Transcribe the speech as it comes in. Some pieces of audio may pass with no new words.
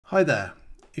Hi there.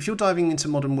 If you're diving into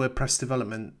modern WordPress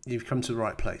development, you've come to the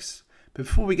right place. But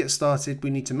before we get started, we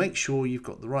need to make sure you've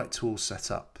got the right tools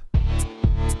set up.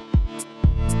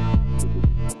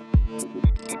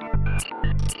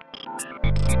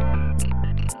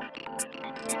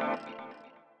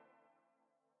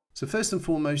 So first and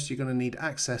foremost, you're going to need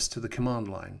access to the command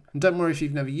line. And don't worry if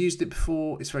you've never used it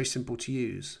before, it's very simple to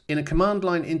use. In a command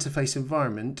line interface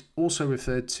environment, also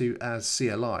referred to as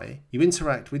CLI, you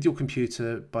interact with your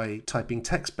computer by typing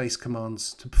text-based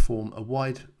commands to perform a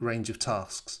wide range of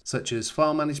tasks, such as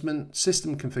file management,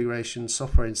 system configuration,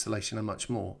 software installation, and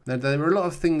much more. Now, there are a lot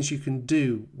of things you can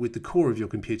do with the core of your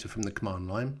computer from the command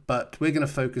line, but we're going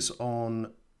to focus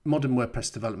on modern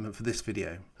WordPress development for this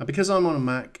video. Now, because I'm on a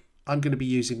Mac, I'm going to be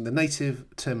using the native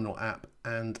terminal app,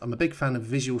 and I'm a big fan of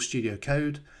Visual Studio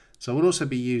Code, so I will also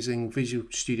be using Visual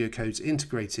Studio Code's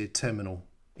integrated terminal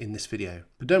in this video.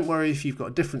 But don't worry if you've got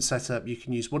a different setup, you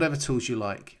can use whatever tools you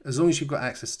like, as long as you've got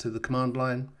access to the command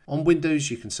line. On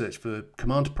Windows, you can search for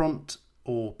Command Prompt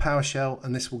or PowerShell,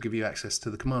 and this will give you access to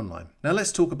the command line. Now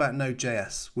let's talk about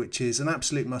Node.js, which is an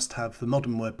absolute must-have for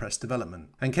modern WordPress development.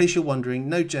 In case you're wondering,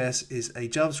 Node.js is a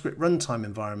JavaScript runtime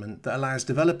environment that allows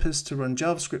developers to run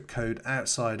JavaScript code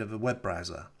outside of a web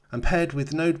browser. And paired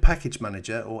with Node Package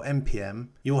Manager, or NPM,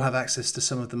 you'll have access to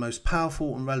some of the most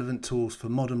powerful and relevant tools for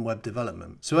modern web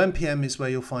development. So NPM is where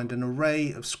you'll find an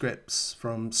array of scripts,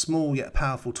 from small yet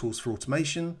powerful tools for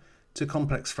automation to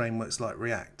complex frameworks like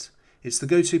React. It's the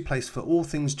go-to place for all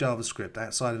things JavaScript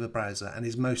outside of a browser, and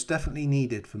is most definitely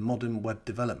needed for modern web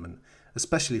development,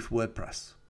 especially for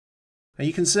WordPress. Now,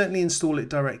 you can certainly install it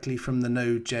directly from the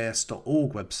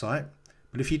Node.js.org website,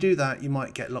 but if you do that, you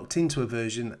might get locked into a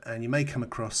version and you may come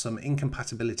across some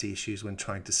incompatibility issues when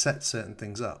trying to set certain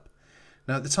things up.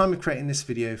 Now, at the time of creating this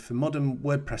video, for modern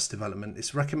WordPress development,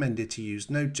 it's recommended to use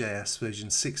Node.js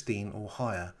version 16 or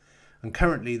higher. And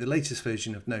currently the latest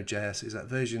version of Node.js is at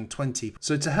version 20.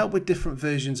 So to help with different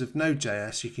versions of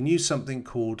Node.js, you can use something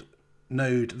called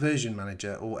Node Version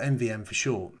Manager, or NVM for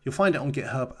short. You'll find it on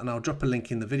GitHub, and I'll drop a link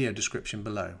in the video description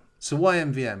below. So why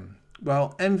NVM?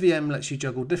 Well, NVM lets you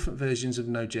juggle different versions of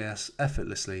Node.js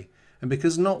effortlessly. And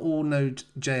because not all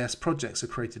Node.js projects are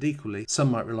created equally, some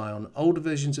might rely on older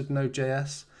versions of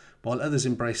Node.js, while others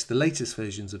embrace the latest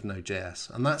versions of Node.js,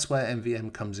 and that's where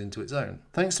NVM comes into its own.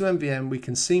 Thanks to NVM, we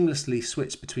can seamlessly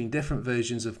switch between different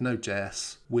versions of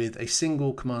Node.js with a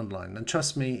single command line, and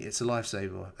trust me, it's a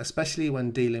lifesaver, especially when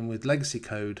dealing with legacy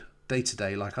code day to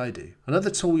day like I do.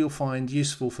 Another tool you'll find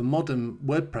useful for modern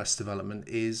WordPress development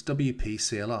is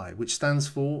WP-CLI, which stands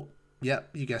for,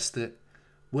 yep, you guessed it,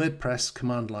 WordPress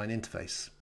Command Line Interface.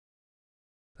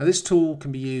 Now, this tool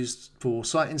can be used for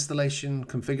site installation,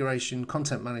 configuration,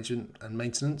 content management and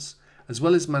maintenance, as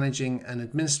well as managing and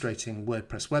administrating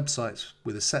WordPress websites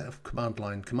with a set of command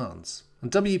line commands.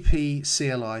 And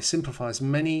WP-CLI simplifies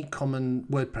many common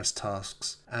WordPress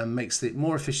tasks and makes it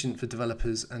more efficient for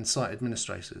developers and site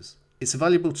administrators. It's a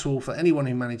valuable tool for anyone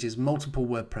who manages multiple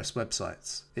WordPress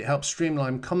websites. It helps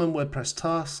streamline common WordPress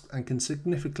tasks and can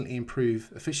significantly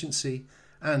improve efficiency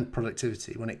and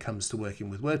productivity when it comes to working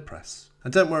with WordPress.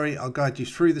 And don't worry, I'll guide you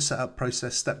through the setup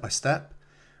process step by step.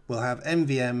 We'll have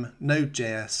NVM,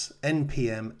 Node.js,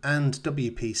 NPM and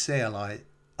WP-CLI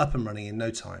up and running in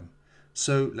no time.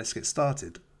 So let's get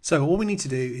started. So all we need to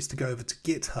do is to go over to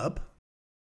GitHub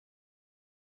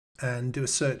and do a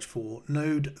search for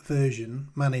Node Version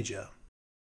Manager.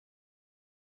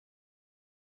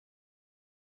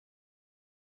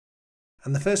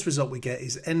 And the first result we get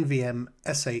is NVM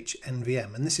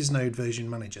SHNVM, and this is Node Version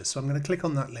Manager. So I'm going to click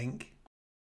on that link,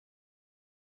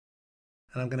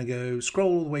 and I'm going to go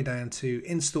scroll all the way down to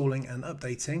installing and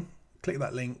updating. Click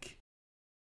that link,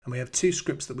 and we have two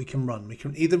scripts that we can run. We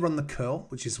can either run the curl,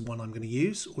 which is the one I'm going to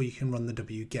use, or you can run the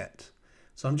wget.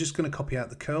 So I'm just going to copy out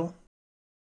the curl,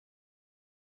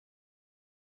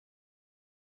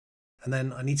 and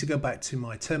then I need to go back to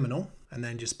my terminal and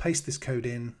then just paste this code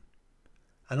in.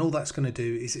 And all that's going to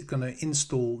do is it's going to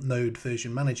install Node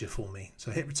Version Manager for me.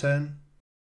 So hit return.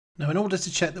 Now, in order to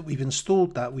check that we've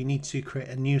installed that, we need to create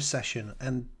a new session.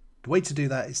 And the way to do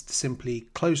that is to simply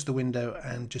close the window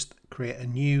and just create a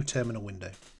new terminal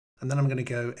window. And then I'm going to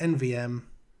go NVM-V.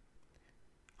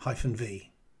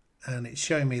 And it's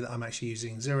showing me that I'm actually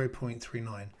using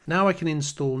 0.39. Now I can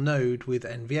install Node with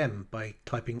NVM by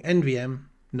typing NVM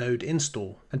node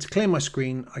install. And to clear my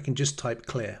screen, I can just type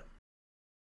clear.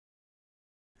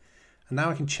 And now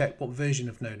I can check what version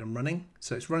of Node I'm running.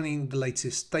 So it's running the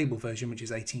latest stable version, which is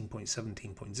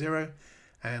 18.17.0.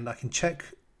 And I can check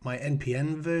my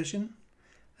NPM version,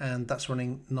 and that's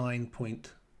running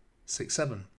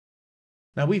 9.67.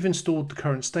 Now we've installed the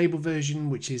current stable version,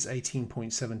 which is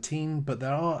 18.17, but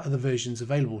there are other versions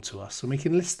available to us, and we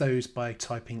can list those by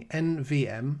typing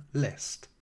nvm list.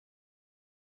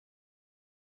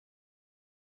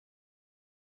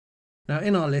 Now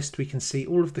in our list we can see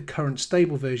all of the current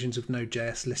stable versions of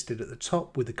Node.js listed at the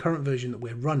top, with the current version that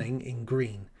we're running in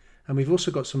green, and we've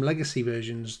also got some legacy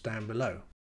versions down below.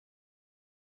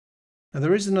 Now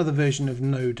there is another version of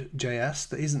Node.js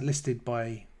that isn't listed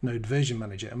by Node Version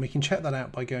Manager, and we can check that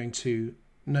out by going to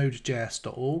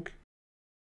Node.js.org.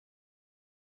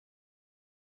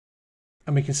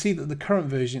 And we can see that the current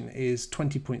version is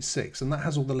 20.6, and that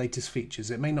has all the latest features.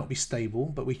 It may not be stable,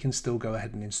 but we can still go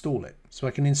ahead and install it. So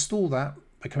I can install that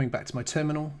by coming back to my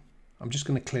terminal. I'm just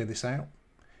going to clear this out,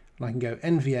 and I can go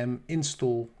nvm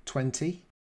install 20.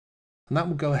 And that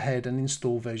will go ahead and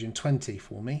install version 20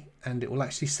 for me, and it will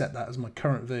actually set that as my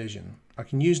current version. I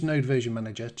can use Node Version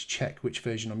Manager to check which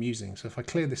version I'm using. So if I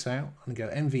clear this out and go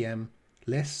nvm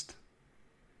list,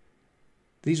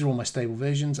 these are all my stable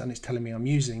versions, and it's telling me I'm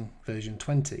using version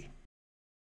 20.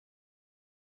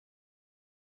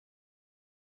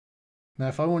 Now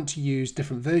if I want to use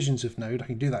different versions of Node, I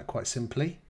can do that quite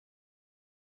simply.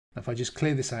 Now if I just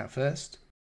clear this out first,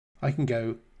 I can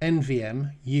go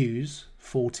nvm use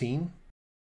 14.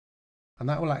 And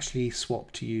that will actually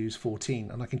swap to use 14,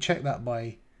 and I can check that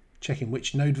by checking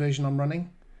which Node version I'm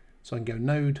running. So I can go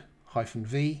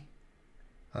node-v,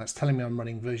 and that's telling me I'm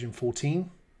running version 14.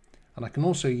 And I can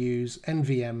also use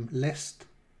nvm list,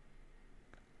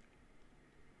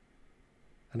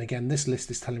 and again this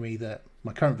list is telling me that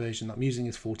my current version that I'm using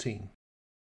is 14.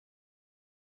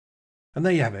 And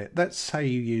there you have it. That's how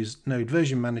you use Node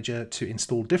Version Manager to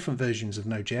install different versions of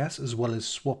Node.js, as well as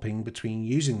swapping between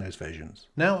using those versions.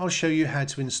 Now I'll show you how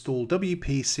to install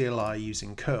WP-CLI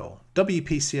using curl.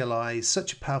 WP-CLI is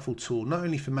such a powerful tool, not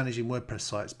only for managing WordPress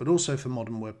sites, but also for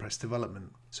modern WordPress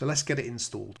development. So let's get it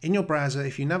installed. In your browser,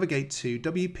 if you navigate to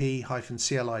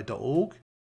wp-cli.org,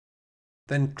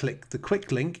 then click the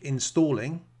quick link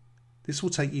installing, this will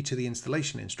take you to the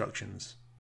installation instructions.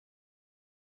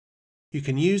 You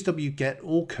can use wget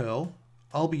or curl.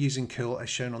 I'll be using curl as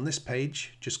shown on this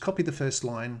page. Just copy the first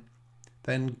line,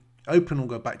 then open or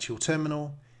go back to your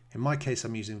terminal. In my case,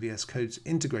 I'm using VS Code's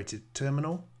integrated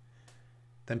terminal.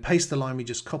 Then paste the line we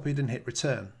just copied and hit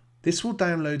return. This will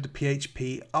download the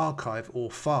PHP archive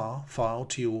or FAR file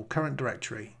to your current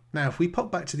directory. Now, if we pop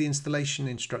back to the installation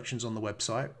instructions on the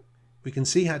website, we can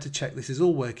see how to check this is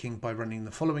all working by running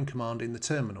the following command in the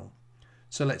terminal.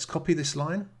 So let's copy this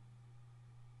line.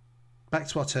 Back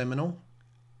to our terminal,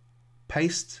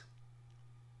 paste.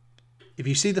 If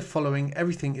you see the following,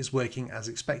 everything is working as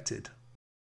expected.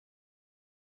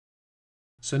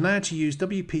 So now to use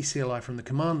WP-CLI from the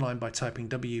command line by typing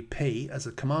WP as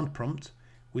a command prompt,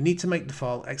 we need to make the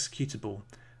file executable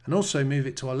and also move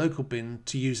it to our local bin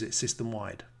to use it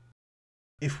system-wide.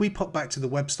 If we pop back to the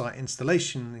website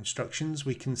installation instructions,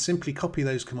 we can simply copy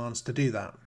those commands to do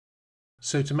that.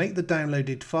 So to make the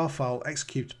downloaded FAR file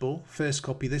executable, first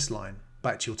copy this line.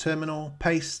 Back to your terminal,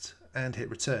 paste, and hit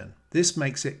return. This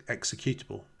makes it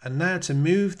executable. And now to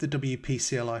move the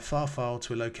WP-CLI FAR file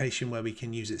to a location where we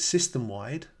can use it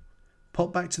system-wide,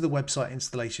 pop back to the website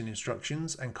installation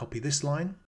instructions and copy this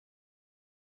line.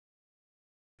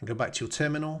 And go back to your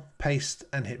terminal, paste,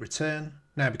 and hit return.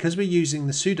 Now because we're using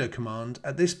the sudo command,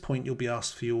 at this point you'll be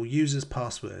asked for your user's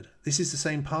password. This is the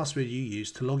same password you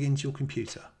use to log into your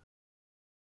computer.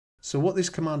 So what this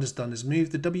command has done is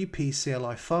move the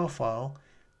WP-CLI FAR file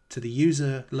to the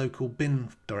user local bin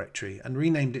directory and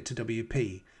renamed it to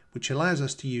WP, which allows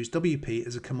us to use WP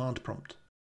as a command prompt.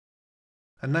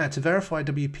 And now to verify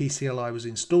WP-CLI was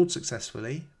installed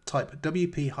successfully, type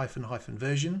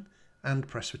wp-version and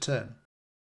press return.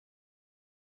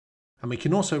 And we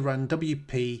can also run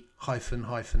wp-info.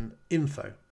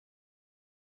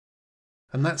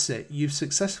 And that's it, you've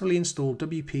successfully installed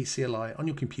WP-CLI on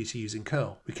your computer using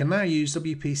curl. We can now use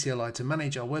WP-CLI to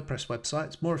manage our WordPress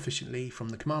websites more efficiently from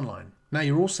the command line. Now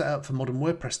you're all set up for modern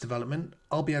WordPress development.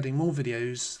 I'll be adding more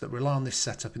videos that rely on this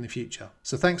setup in the future.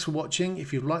 So thanks for watching.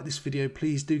 If you've liked this video,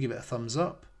 please do give it a thumbs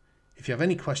up. If you have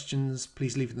any questions,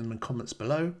 please leave them in the comments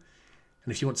below.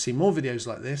 And if you want to see more videos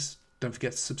like this, don't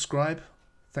forget to subscribe.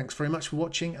 Thanks very much for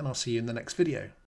watching, and I'll see you in the next video.